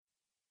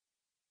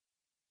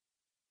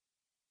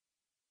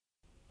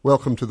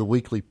Welcome to the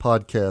weekly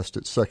podcast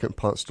at Second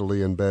Ponce de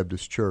Leon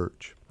Baptist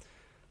Church.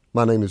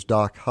 My name is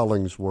Doc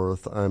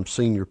Hollingsworth. I'm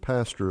senior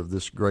pastor of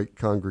this great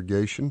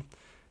congregation,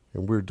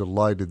 and we're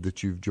delighted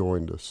that you've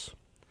joined us.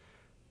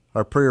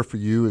 Our prayer for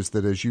you is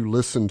that as you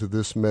listen to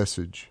this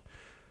message,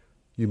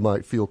 you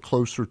might feel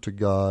closer to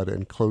God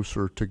and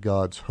closer to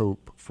God's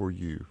hope for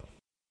you.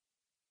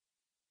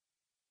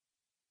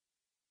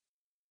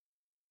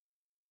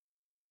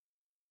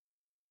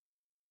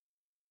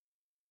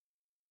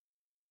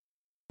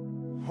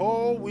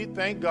 Oh, we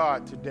thank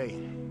God today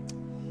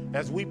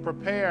as we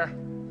prepare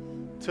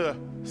to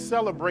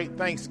celebrate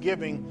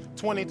Thanksgiving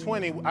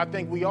 2020. I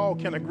think we all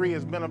can agree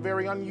has been a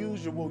very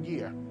unusual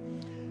year.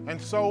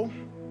 And so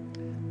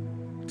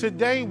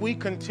today we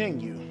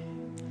continue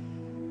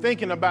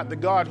thinking about the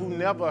God who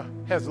never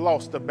has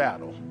lost a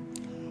battle.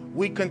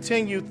 We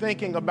continue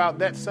thinking about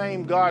that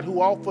same God who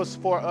offers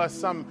for us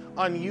some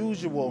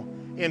unusual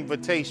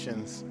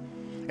invitations.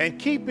 And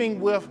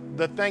keeping with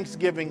the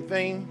Thanksgiving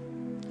theme,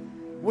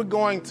 we're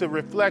going to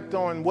reflect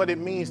on what it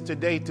means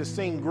today to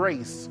sing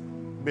grace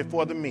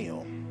before the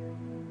meal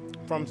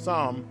from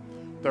Psalm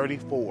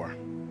 34.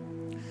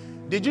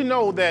 Did you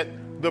know that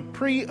the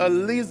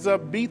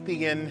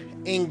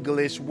pre-Elizabethan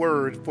English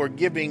word for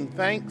giving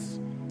thanks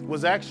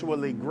was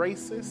actually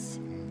graces?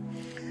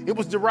 It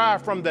was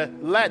derived from the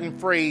Latin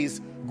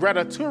phrase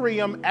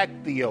gratiturium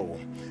actio,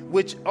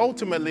 which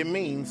ultimately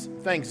means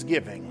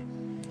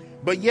thanksgiving.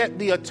 But yet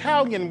the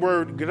Italian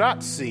word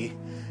grazie,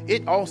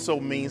 it also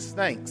means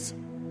thanks.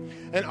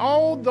 And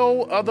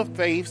although other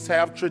faiths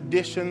have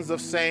traditions of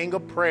saying a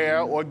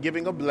prayer or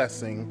giving a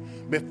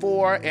blessing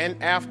before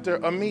and after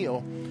a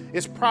meal,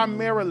 it's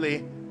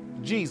primarily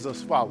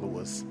Jesus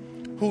followers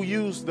who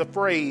use the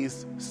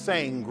phrase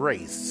saying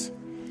grace.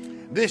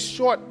 This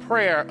short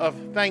prayer of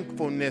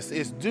thankfulness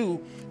is due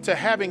to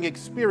having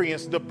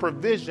experienced the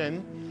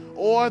provision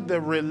or the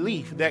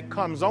relief that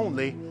comes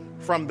only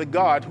from the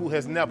God who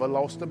has never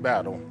lost a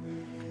battle.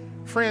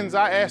 Friends,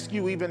 I ask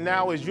you even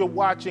now as you're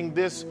watching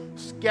this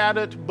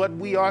scattered, but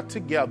we are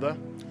together,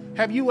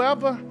 have you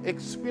ever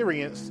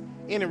experienced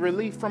any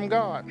relief from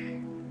God?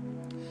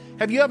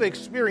 Have you ever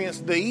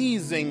experienced the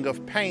easing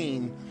of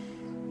pain,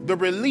 the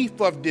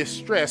relief of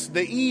distress,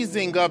 the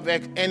easing of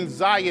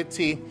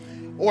anxiety,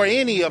 or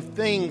any of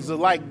things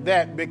like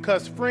that?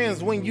 Because,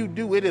 friends, when you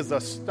do, it is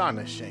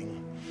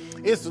astonishing.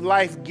 It's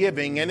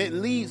life-giving, and it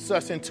leads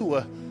us into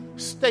a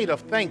state of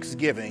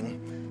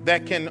thanksgiving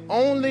that can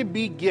only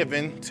be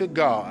given to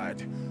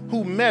God,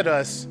 who met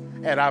us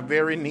at our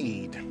very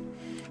need.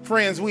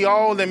 Friends, we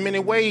all in many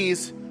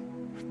ways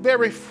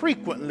very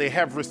frequently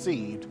have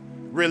received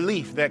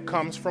relief that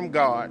comes from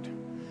God.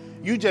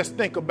 You just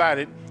think about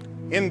it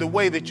in the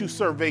way that you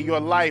survey your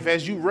life.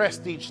 As you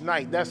rest each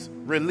night, that's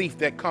relief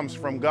that comes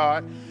from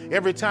God.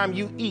 Every time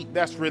you eat,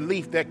 that's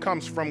relief that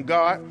comes from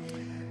God.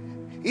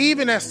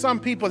 Even as some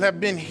people have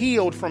been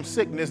healed from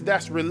sickness,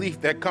 that's relief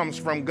that comes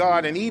from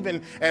God. And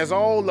even as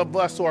all of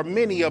us, or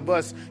many of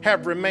us,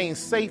 have remained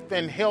safe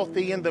and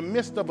healthy in the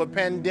midst of a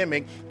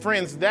pandemic,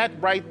 friends, that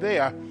right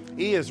there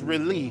is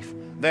relief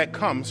that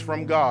comes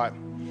from God.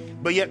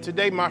 But yet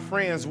today, my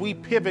friends, we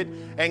pivot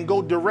and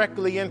go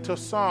directly into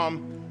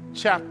Psalm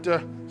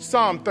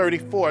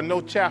 34. No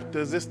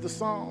chapters, it's the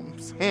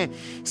Psalms.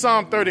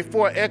 Psalm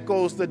 34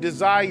 echoes the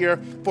desire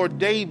for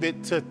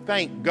David to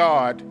thank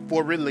God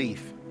for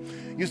relief.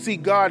 You see,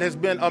 God has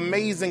been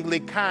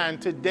amazingly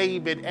kind to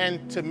David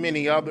and to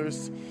many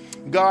others.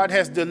 God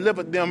has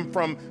delivered them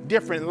from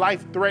different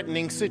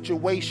life-threatening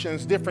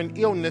situations, different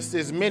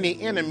illnesses,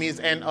 many enemies,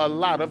 and a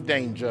lot of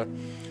danger.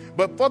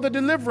 But for the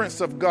deliverance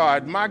of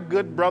God, my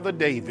good brother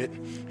David,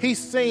 he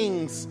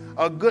sings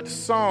a good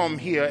psalm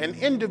here, an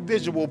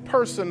individual,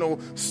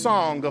 personal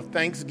song of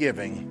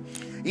thanksgiving.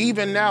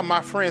 Even now,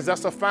 my friends,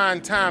 that's a fine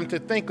time to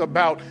think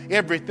about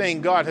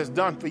everything God has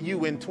done for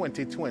you in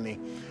 2020.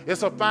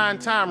 It's a fine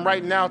time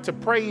right now to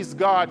praise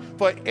God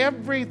for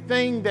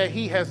everything that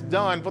he has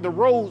done, for the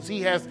roads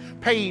he has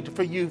paid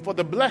for you, for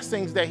the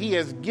blessings that he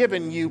has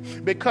given you.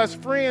 Because,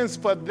 friends,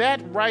 for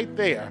that right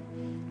there,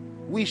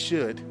 we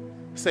should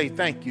say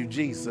thank you,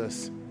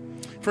 Jesus.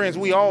 Friends,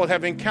 we all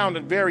have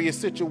encountered various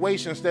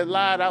situations that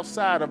lied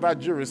outside of our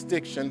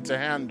jurisdiction to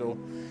handle.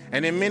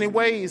 And in many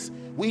ways,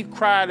 we've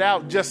cried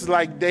out just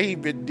like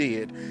David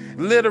did.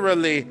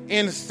 Literally,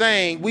 in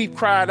saying, we've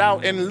cried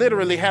out and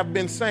literally have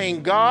been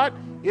saying, God,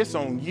 it's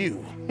on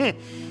you.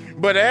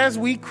 But as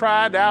we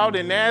cried out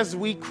and as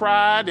we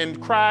cried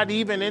and cried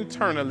even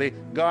internally,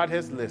 God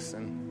has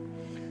listened.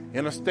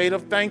 In a state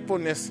of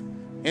thankfulness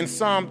in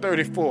Psalm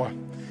 34,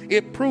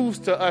 it proves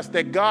to us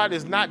that God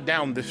is not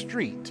down the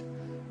street,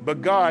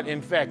 but God,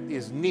 in fact,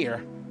 is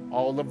near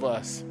all of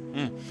us.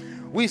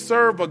 We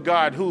serve a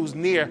God who's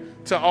near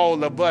to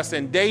all of us,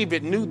 and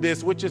David knew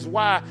this, which is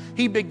why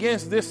he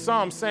begins this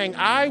psalm saying,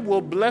 I will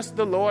bless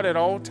the Lord at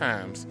all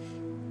times,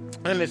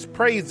 and his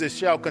praises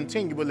shall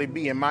continually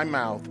be in my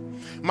mouth.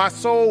 My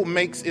soul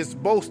makes its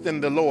boast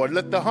in the Lord.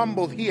 Let the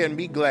humble hear and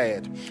be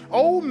glad.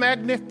 Oh,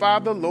 magnify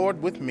the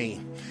Lord with me,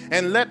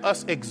 and let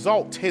us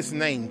exalt his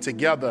name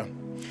together.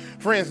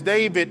 Friends,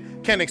 David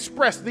can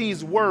express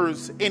these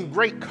words in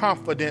great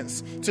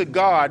confidence to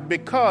God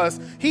because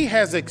he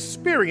has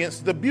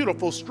experienced the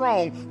beautiful,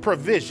 strong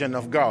provision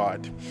of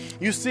God.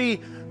 You see,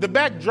 the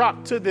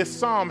backdrop to this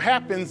psalm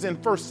happens in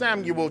 1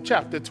 Samuel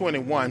chapter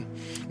 21.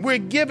 We're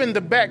given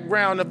the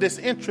background of this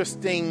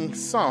interesting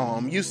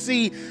psalm. You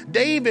see,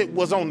 David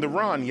was on the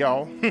run,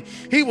 y'all.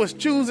 He was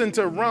choosing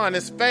to run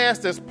as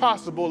fast as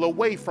possible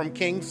away from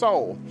King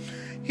Saul.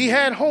 He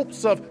had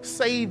hopes of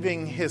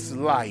saving his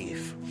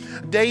life.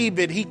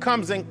 David, he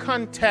comes in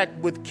contact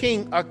with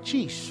King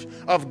Achish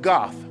of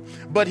Gath,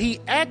 but he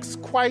acts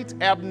quite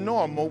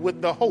abnormal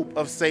with the hope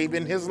of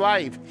saving his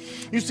life.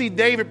 You see,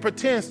 David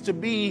pretends to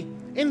be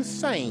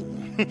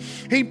insane.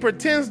 He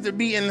pretends to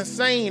be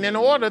insane in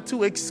order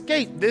to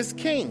escape this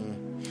king.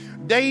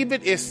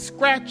 David is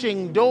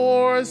scratching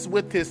doors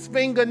with his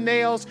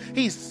fingernails.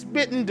 He's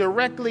spitting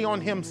directly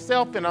on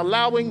himself and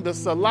allowing the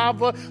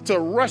saliva to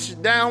rush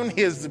down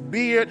his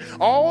beard,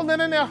 all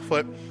in an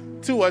effort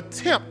to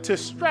attempt to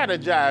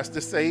strategize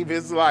to save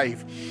his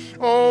life.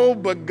 Oh,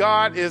 but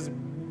God is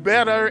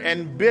better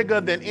and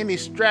bigger than any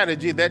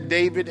strategy that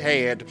David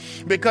had.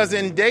 Because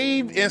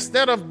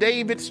instead of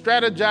David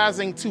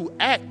strategizing to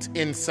act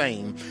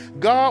insane,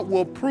 God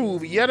will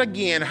prove yet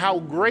again how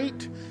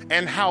great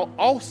and how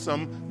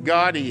awesome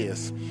God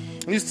is.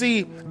 You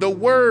see, the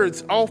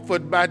words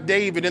offered by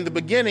David in the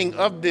beginning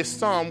of this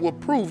psalm will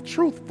prove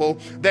truthful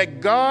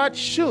that God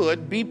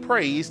should be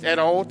praised at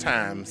all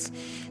times.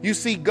 You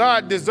see,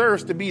 God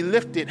deserves to be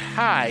lifted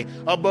high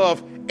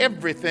above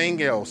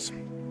everything else.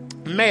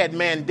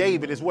 Madman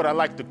David is what I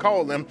like to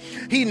call him.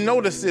 He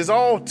notices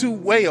all too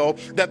well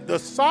that the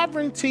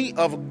sovereignty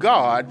of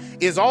God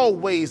is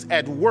always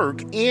at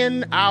work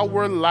in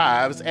our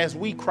lives as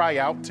we cry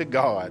out to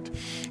God.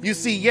 You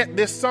see, yet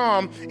this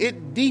psalm,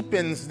 it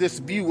deepens this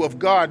view of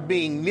God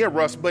being near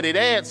us, but it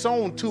adds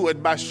on to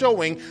it by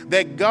showing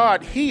that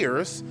God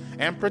hears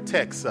and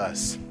protects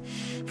us.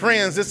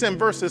 Friends, it's in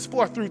verses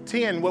 4 through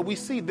 10 where we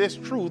see this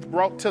truth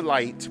brought to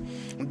light.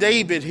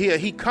 David here,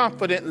 he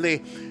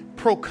confidently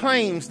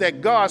proclaims that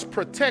God's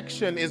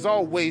protection is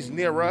always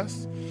near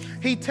us.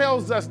 He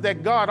tells us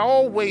that God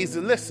always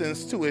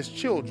listens to his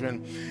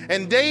children.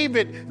 And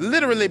David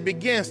literally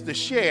begins to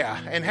share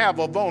and have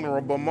a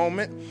vulnerable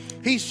moment.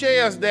 He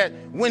shares that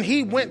when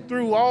he went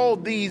through all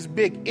these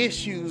big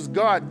issues,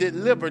 God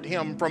delivered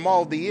him from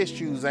all the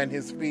issues and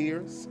his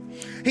fears.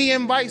 He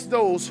invites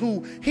those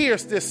who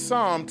hears this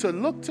psalm to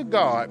look to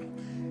God,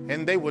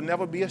 and they will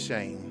never be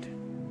ashamed.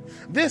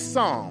 This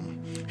psalm,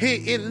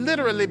 it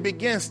literally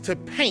begins to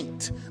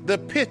paint the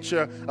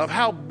picture of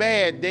how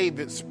bad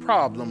David's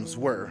problems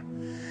were.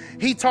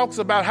 He talks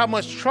about how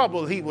much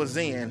trouble he was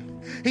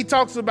in. He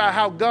talks about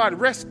how God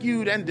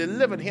rescued and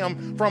delivered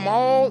him from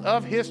all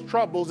of his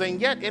troubles.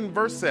 And yet in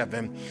verse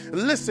 7,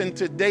 listen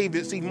to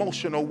David's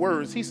emotional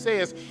words. He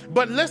says,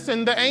 "But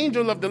listen, the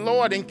angel of the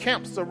Lord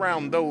encamps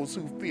around those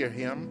who fear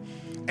him,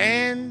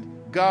 and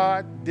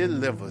God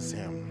delivers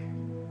him."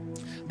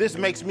 This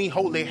makes me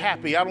wholly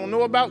happy. I don't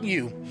know about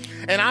you.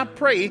 And I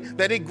pray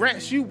that it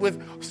grants you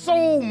with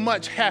so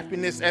much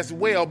happiness as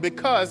well,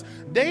 because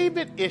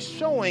David is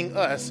showing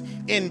us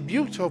in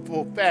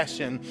beautiful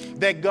fashion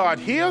that God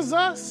hears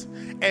us.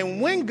 And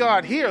when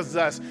God hears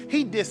us,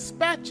 he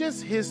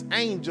dispatches his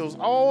angels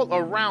all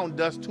around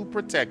us to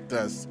protect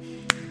us.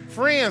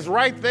 Friends,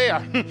 right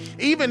there,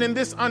 even in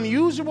this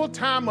unusual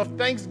time of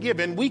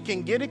Thanksgiving, we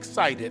can get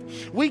excited.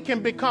 We can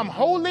become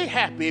wholly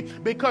happy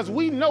because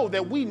we know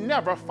that we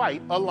never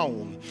fight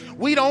alone.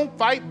 We don't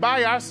fight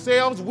by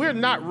ourselves. We're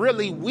not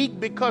really weak,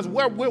 because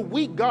where we're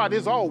weak, God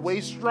is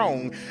always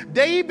strong.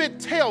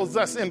 David tells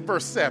us in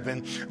verse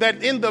 7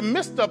 that in the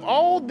midst of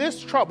all this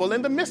trouble,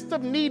 in the midst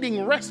of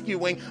needing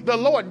rescuing, the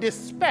Lord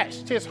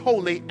dispatched his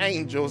holy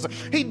angels.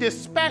 He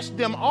dispatched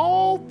them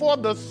all for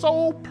the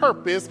sole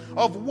purpose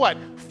of what?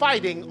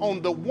 Fighting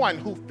on the one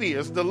who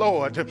fears the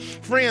Lord.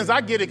 Friends,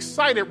 I get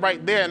excited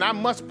right there, and I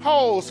must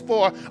pause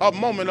for a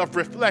moment of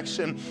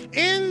reflection.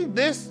 In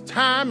this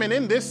time and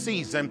in this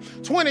season,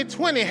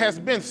 2020 has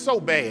been so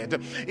bad.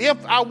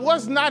 If I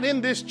was not in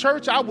this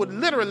church, I would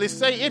literally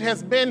say it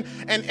has been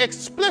an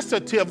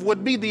explicitive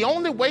would be the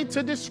only way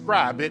to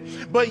describe it.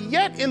 But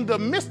yet in the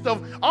midst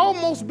of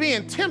almost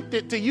being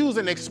tempted to use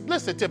an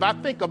explicitive, I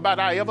think about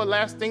our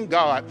everlasting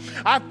God.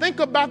 I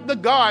think about the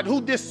God who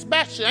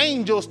dispatched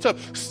angels to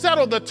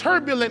settle the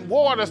turbulent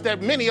waters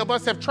that many of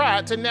us have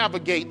tried to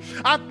navigate.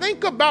 I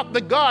think about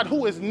the God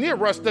who is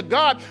near us, the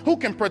God who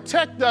can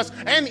protect us,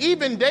 and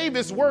even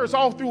David's words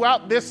all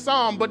throughout this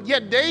psalm. But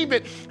yet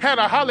David had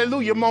a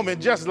hallelujah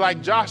moment just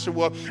like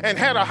Joshua, and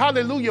had a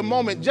hallelujah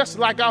moment just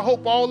like I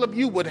hope all of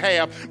you would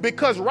have,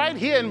 because right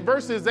here in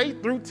verses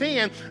 8 through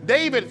 10,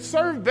 David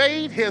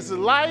surveyed his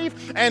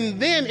life, and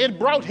then it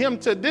brought him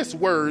to this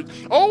word: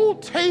 "Oh,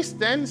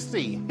 taste and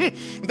see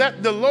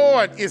that the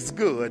Lord is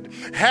good.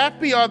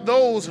 Happy are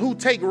those who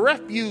take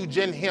refuge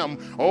in him.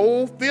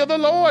 Oh, fear the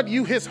Lord,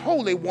 you his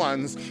holy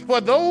ones.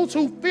 For those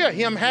who fear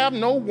him have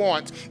no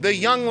want. The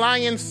young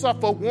lions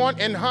suffer want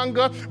and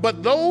hunger,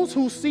 but those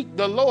who seek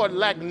the Lord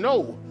lack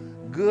no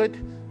good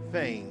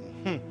thing."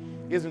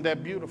 Isn't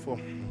that beautiful?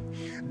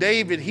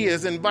 David here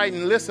is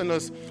inviting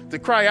listeners to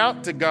cry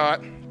out to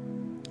God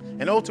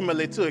and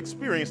ultimately to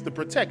experience the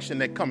protection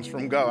that comes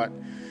from God.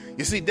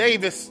 You see,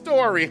 David's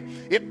story,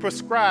 it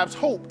prescribes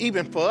hope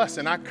even for us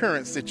in our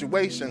current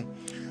situation.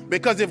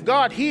 Because if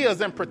God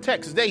hears and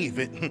protects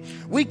David,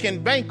 we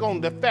can bank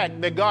on the fact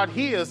that God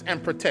hears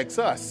and protects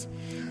us.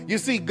 You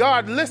see,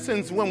 God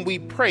listens when we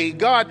pray.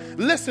 God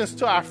listens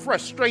to our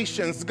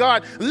frustrations.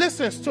 God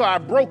listens to our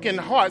broken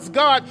hearts.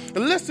 God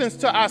listens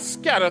to our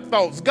scattered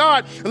thoughts.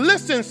 God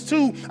listens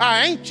to our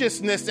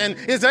anxiousness and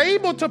is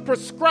able to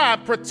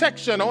prescribe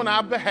protection on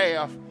our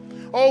behalf.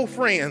 Oh,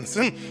 friends,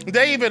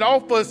 David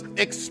offers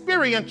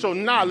experiential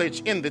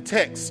knowledge in the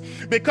text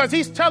because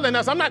he's telling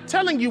us, I'm not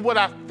telling you what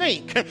I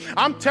think.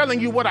 I'm telling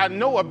you what I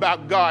know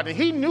about God. And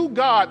he knew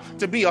God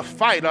to be a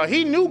fighter.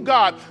 He knew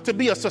God to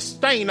be a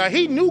sustainer.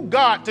 He knew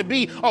God to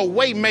be a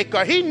way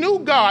maker. He knew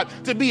God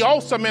to be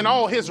awesome in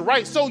all his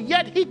rights. So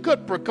yet he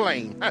could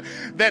proclaim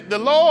that the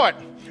Lord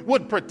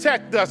would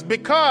protect us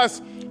because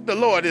the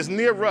Lord is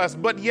near us.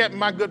 But yet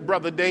my good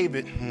brother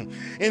David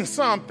in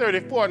Psalm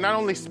 34 not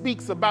only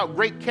speaks about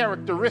great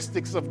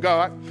characteristics of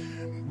God,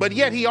 but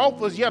yet he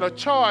offers yet a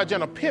charge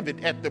and a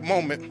pivot at the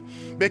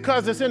moment,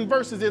 because it's in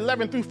verses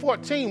 11 through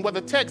 14 where the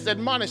text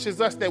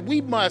admonishes us that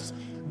we must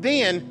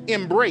then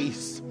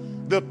embrace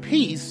the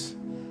peace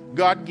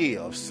God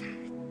gives.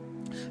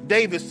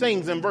 David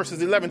sings in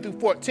verses 11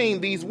 through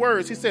 14 these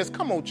words. He says,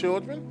 "Come on,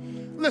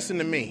 children, listen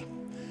to me.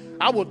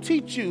 I will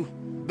teach you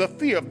the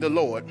fear of the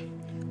Lord.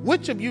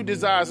 Which of you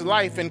desires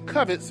life and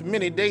covets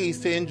many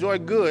days to enjoy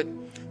good?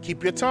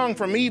 Keep your tongue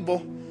from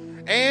evil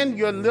and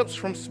your lips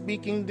from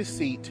speaking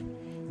deceit.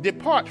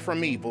 Depart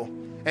from evil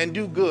and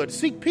do good.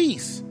 Seek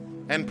peace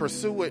and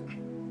pursue it."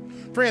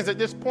 Friends, at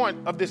this point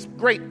of this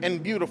great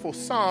and beautiful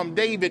psalm,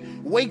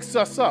 David wakes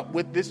us up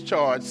with this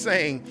charge,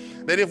 saying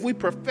that if we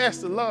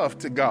profess love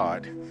to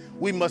God,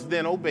 we must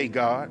then obey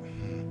God.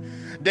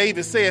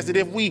 David says that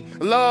if we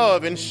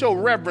love and show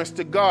reverence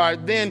to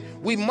God, then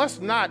we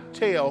must not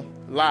tell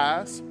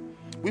lies.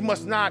 We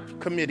must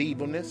not commit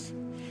evilness.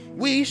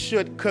 We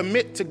should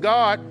commit to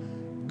God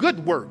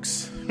good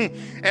works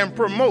and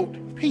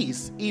promote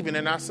peace even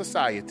in our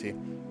society.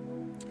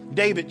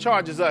 David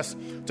charges us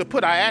to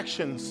put our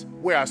actions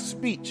where our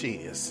speech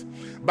is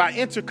by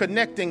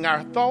interconnecting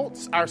our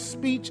thoughts, our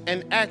speech,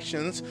 and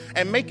actions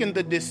and making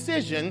the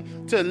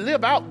decision to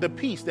live out the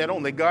peace that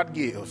only God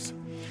gives.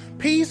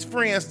 Peace,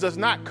 friends, does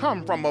not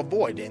come from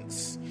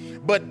avoidance,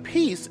 but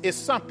peace is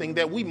something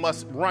that we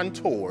must run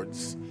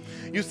towards.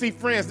 You see,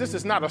 friends, this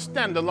is not a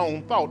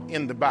standalone thought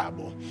in the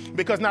Bible,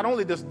 because not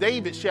only does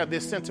David share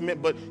this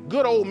sentiment, but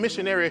good old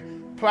missionary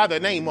by the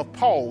name of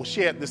Paul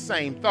shared the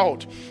same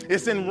thought.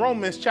 It's in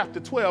Romans chapter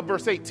 12,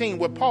 verse 18,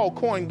 where Paul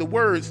coined the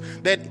words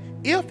that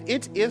if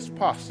it is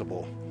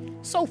possible,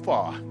 so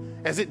far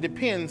as it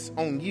depends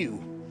on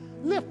you,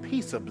 live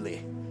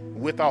peaceably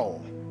with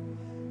all.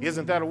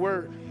 Isn't that a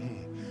word?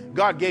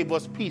 God gave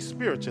us peace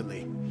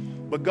spiritually,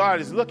 but God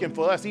is looking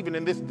for us, even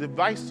in this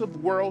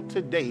divisive world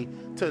today,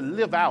 to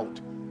live out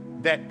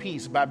that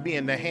peace by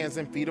being the hands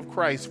and feet of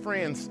Christ.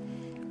 Friends,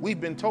 we've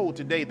been told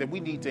today that we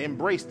need to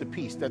embrace the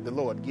peace that the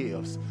Lord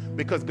gives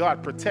because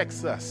God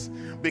protects us,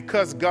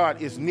 because God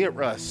is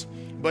near us.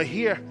 But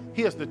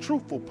here's the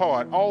truthful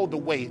part, all the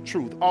way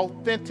truth,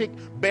 authentic,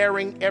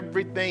 bearing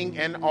everything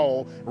and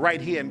all, right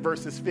here in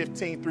verses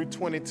 15 through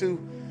 22.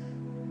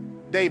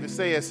 David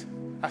says,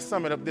 I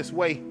sum it up this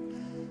way,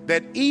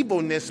 that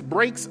evilness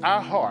breaks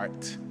our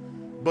heart,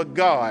 but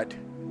God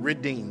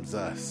redeems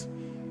us.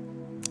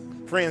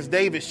 Friends,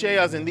 David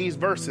shares in these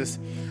verses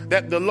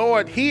that the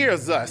Lord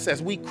hears us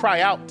as we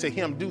cry out to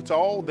him due to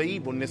all the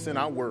evilness in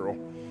our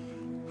world.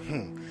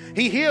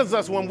 He hears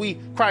us when we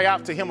cry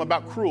out to him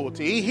about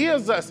cruelty. He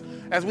hears us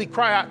as we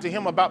cry out to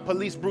him about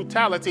police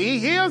brutality. He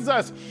hears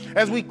us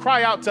as we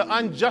cry out to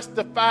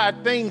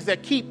unjustified things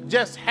that keep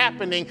just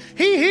happening.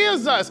 He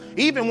hears us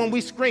even when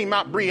we scream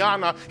out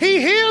Brianna. He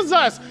hears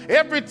us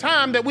every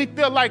time that we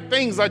feel like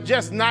things are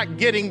just not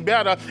getting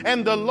better.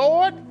 And the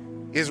Lord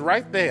is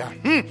right there.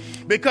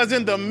 Because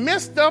in the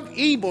midst of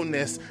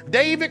evilness,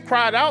 David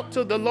cried out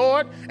to the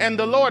Lord, and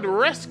the Lord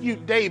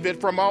rescued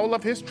David from all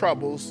of his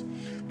troubles.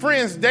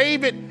 Friends,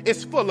 David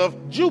is full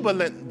of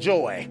jubilant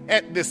joy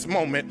at this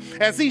moment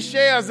as he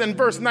shares in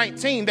verse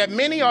 19 that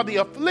many are the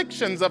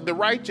afflictions of the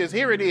righteous.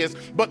 Here it is.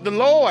 But the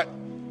Lord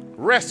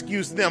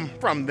rescues them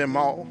from them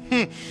all.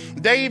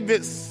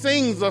 David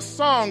sings a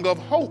song of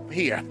hope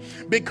here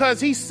because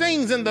he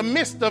sings in the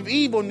midst of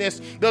evilness.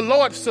 The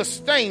Lord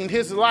sustained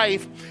his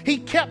life. He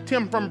kept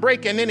him from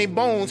breaking any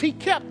bones. He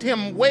kept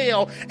him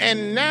well.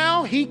 And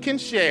now he can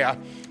share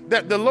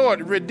that the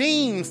Lord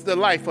redeems the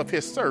life of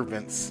his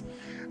servants.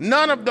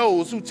 None of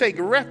those who take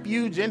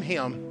refuge in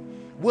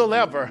him will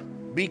ever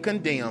be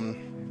condemned.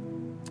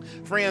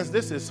 Friends,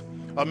 this is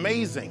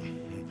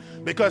amazing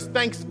because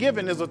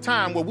Thanksgiving is a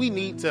time where we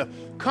need to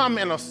come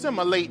and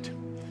assimilate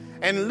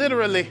and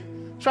literally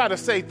try to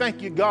say,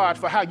 thank you, God,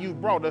 for how you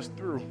brought us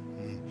through.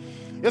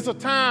 It's a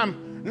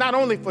time not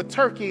only for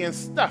turkey and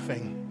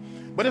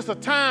stuffing, but it's a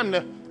time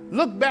to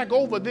look back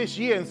over this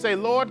year and say,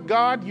 Lord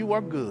God, you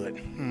are good.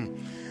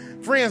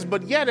 Friends,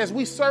 but yet as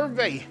we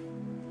survey,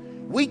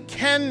 we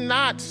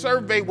cannot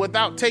survey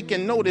without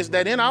taking notice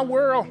that in our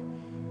world,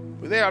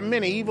 there are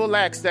many evil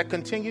acts that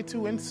continue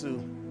to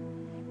ensue.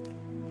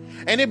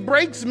 And it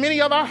breaks many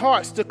of our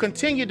hearts to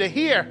continue to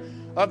hear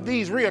of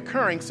these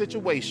reoccurring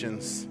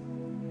situations.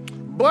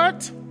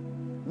 But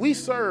we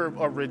serve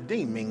a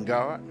redeeming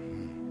God.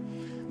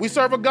 We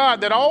serve a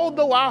God that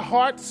although our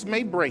hearts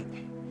may break,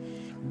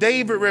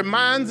 David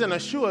reminds and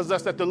assures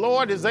us that the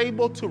Lord is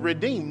able to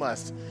redeem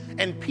us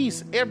and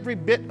piece every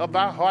bit of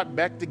our heart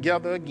back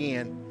together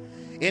again.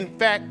 In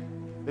fact,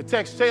 the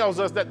text tells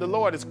us that the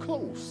Lord is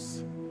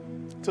close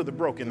to the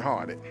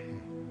brokenhearted.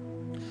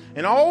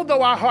 And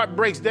although our heart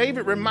breaks,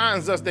 David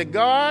reminds us that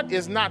God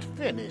is not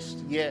finished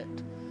yet.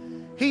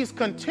 He's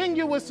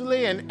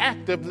continuously and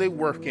actively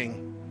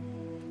working.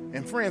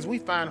 And friends, we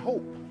find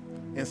hope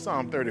in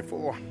Psalm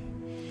 34.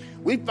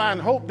 We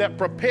find hope that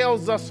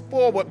propels us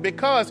forward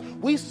because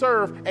we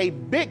serve a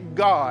big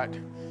God,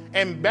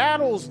 and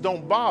battles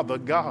don't bother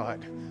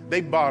God.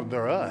 They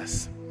bother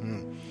us.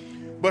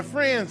 But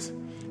friends,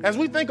 as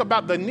we think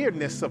about the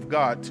nearness of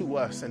God to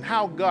us and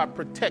how God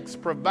protects,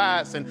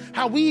 provides, and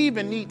how we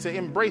even need to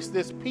embrace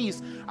this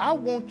peace, I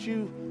want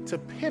you to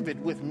pivot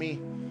with me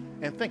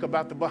and think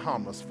about the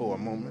Bahamas for a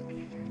moment.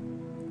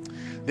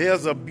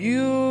 There's a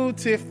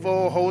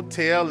beautiful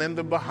hotel in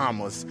the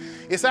Bahamas.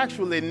 It's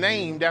actually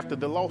named after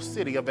the lost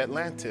city of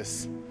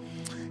Atlantis.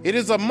 It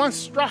is a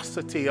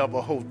monstrosity of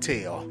a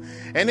hotel,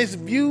 and it's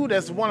viewed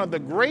as one of the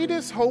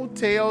greatest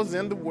hotels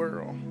in the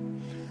world.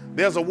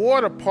 There's a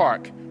water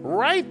park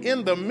right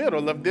in the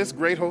middle of this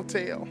great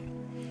hotel.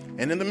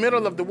 And in the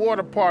middle of the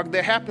water park,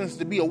 there happens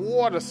to be a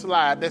water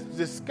slide that's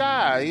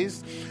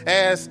disguised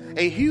as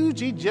a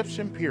huge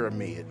Egyptian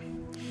pyramid.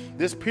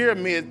 This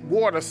pyramid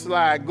water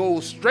slide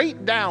goes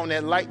straight down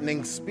at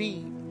lightning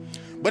speed.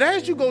 But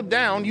as you go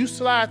down, you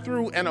slide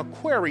through an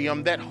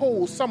aquarium that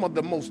holds some of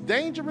the most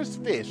dangerous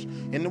fish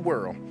in the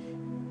world.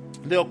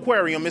 The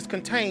aquarium is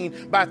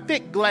contained by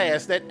thick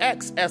glass that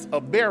acts as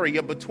a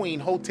barrier between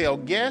hotel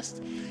guests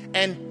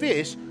and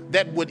fish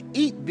that would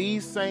eat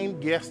these same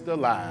guests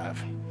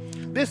alive.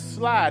 This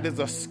slide is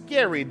a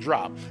scary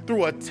drop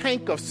through a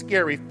tank of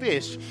scary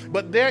fish,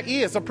 but there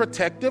is a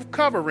protective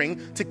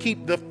covering to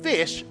keep the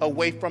fish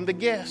away from the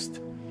guest.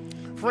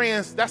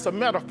 Friends, that's a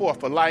metaphor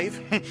for life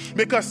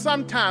because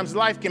sometimes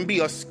life can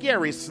be a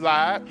scary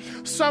slide.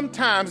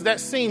 Sometimes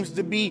it seems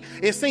to be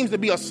a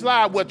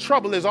slide where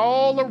trouble is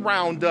all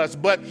around us,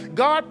 but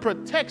God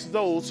protects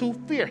those who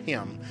fear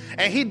him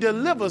and he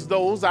delivers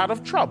those out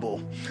of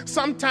trouble.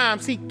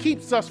 Sometimes he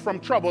keeps us from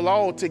trouble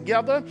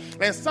altogether,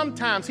 and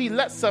sometimes he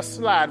lets us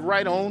slide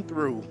right on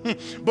through.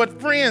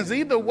 But friends,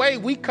 either way,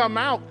 we come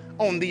out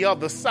on the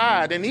other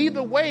side, and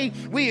either way,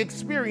 we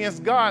experience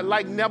God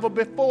like never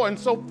before. And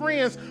so,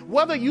 friends,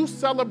 whether you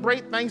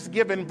celebrate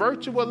Thanksgiving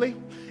virtually,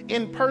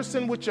 in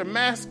person with your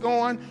mask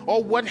on,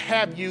 or what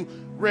have you,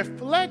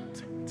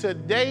 reflect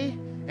today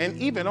and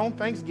even on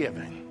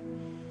Thanksgiving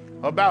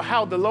about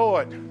how the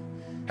Lord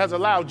has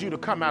allowed you to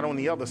come out on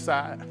the other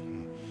side.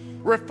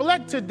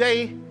 Reflect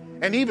today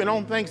and even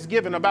on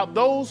Thanksgiving about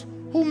those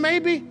who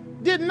maybe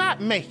did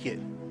not make it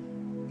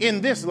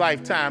in this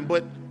lifetime,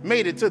 but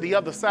made it to the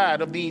other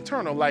side of the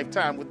eternal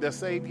lifetime with their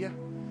Savior.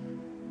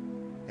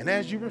 And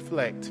as you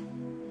reflect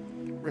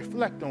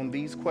on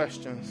these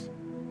questions.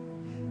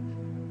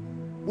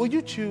 Will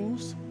you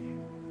choose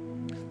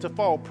to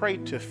fall prey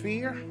to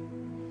fear,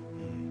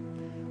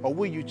 or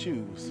will you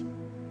choose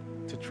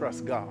to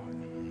trust God?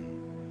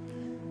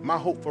 My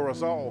hope for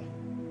us all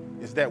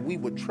is that we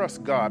would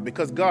trust God,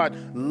 because God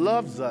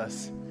loves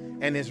us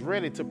and is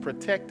ready to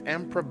protect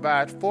and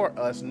provide for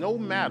us no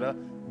matter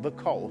the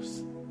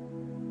cost.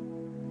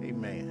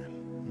 Amen.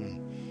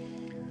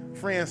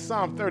 Friends,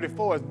 Psalm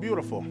 34 is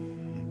beautiful.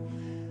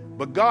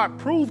 But God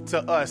proved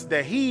to us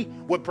that he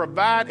would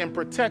provide and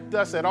protect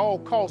us at all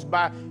costs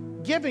by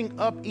giving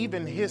up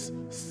even his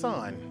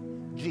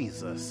son,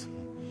 Jesus,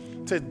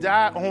 to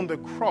die on the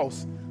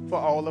cross for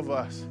all of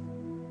us.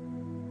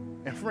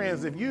 And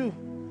friends, if you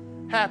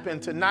happen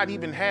to not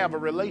even have a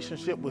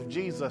relationship with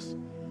Jesus,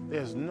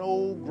 there's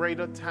no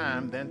greater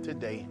time than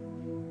today.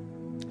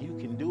 You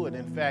can do it,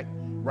 in fact,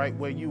 right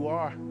where you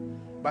are,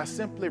 by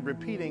simply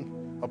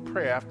repeating a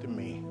prayer after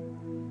me.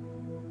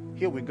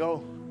 Here we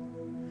go.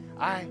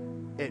 I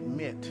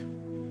admit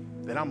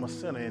that I'm a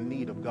sinner in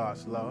need of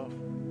God's love.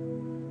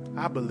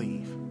 I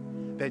believe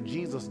that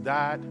Jesus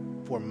died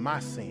for my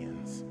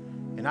sins,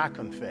 and I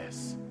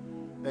confess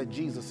that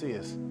Jesus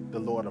is the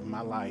Lord of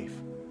my life.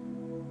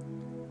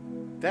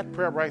 That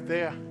prayer right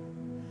there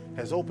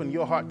has opened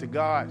your heart to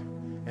God,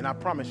 and I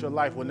promise your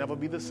life will never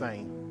be the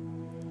same.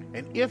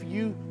 And if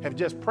you have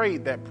just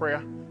prayed that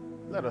prayer,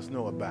 let us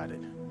know about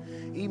it.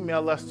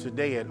 Email us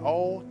today at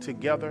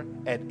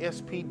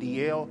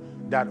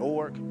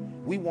alltogether@spdl.org.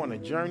 We want to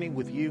journey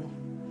with you,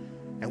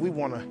 and we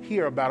want to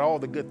hear about all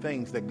the good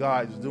things that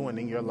God is doing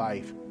in your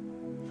life.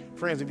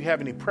 Friends, if you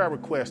have any prayer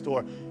requests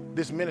or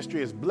this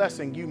ministry is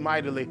blessing you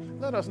mightily,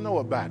 let us know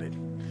about it.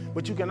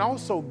 But you can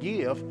also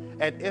give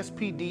at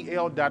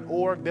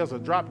spdl.org. There's a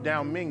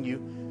drop-down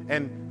menu,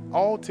 and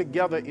all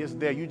together is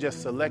there. You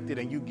just select it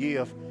and you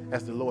give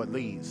as the Lord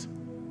leads.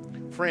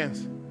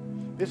 Friends,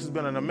 this has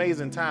been an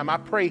amazing time. I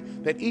pray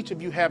that each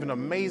of you have an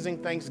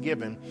amazing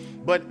Thanksgiving.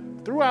 But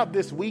throughout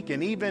this week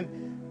and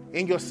even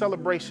in your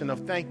celebration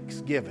of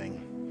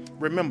Thanksgiving,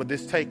 remember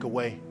this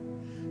takeaway.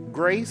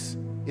 Grace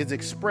is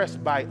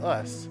expressed by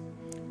us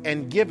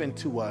and given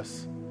to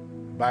us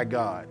by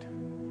God.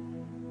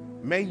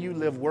 May you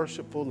live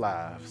worshipful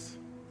lives.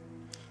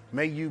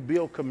 May you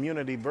build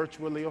community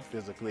virtually or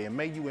physically, and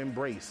may you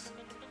embrace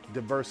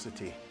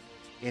diversity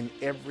in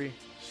every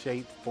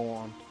shape,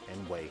 form,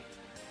 and way.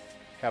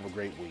 Have a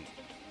great week.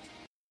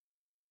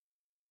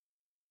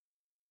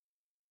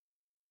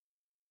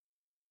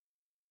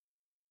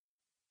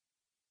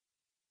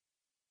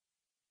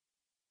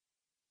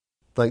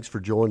 Thanks for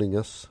joining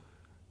us.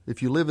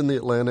 If you live in the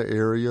Atlanta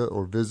area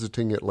or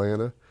visiting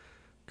Atlanta,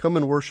 come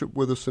and worship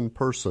with us in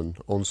person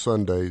on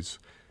Sundays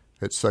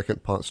at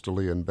Second Ponce de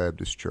Leon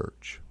Baptist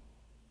Church.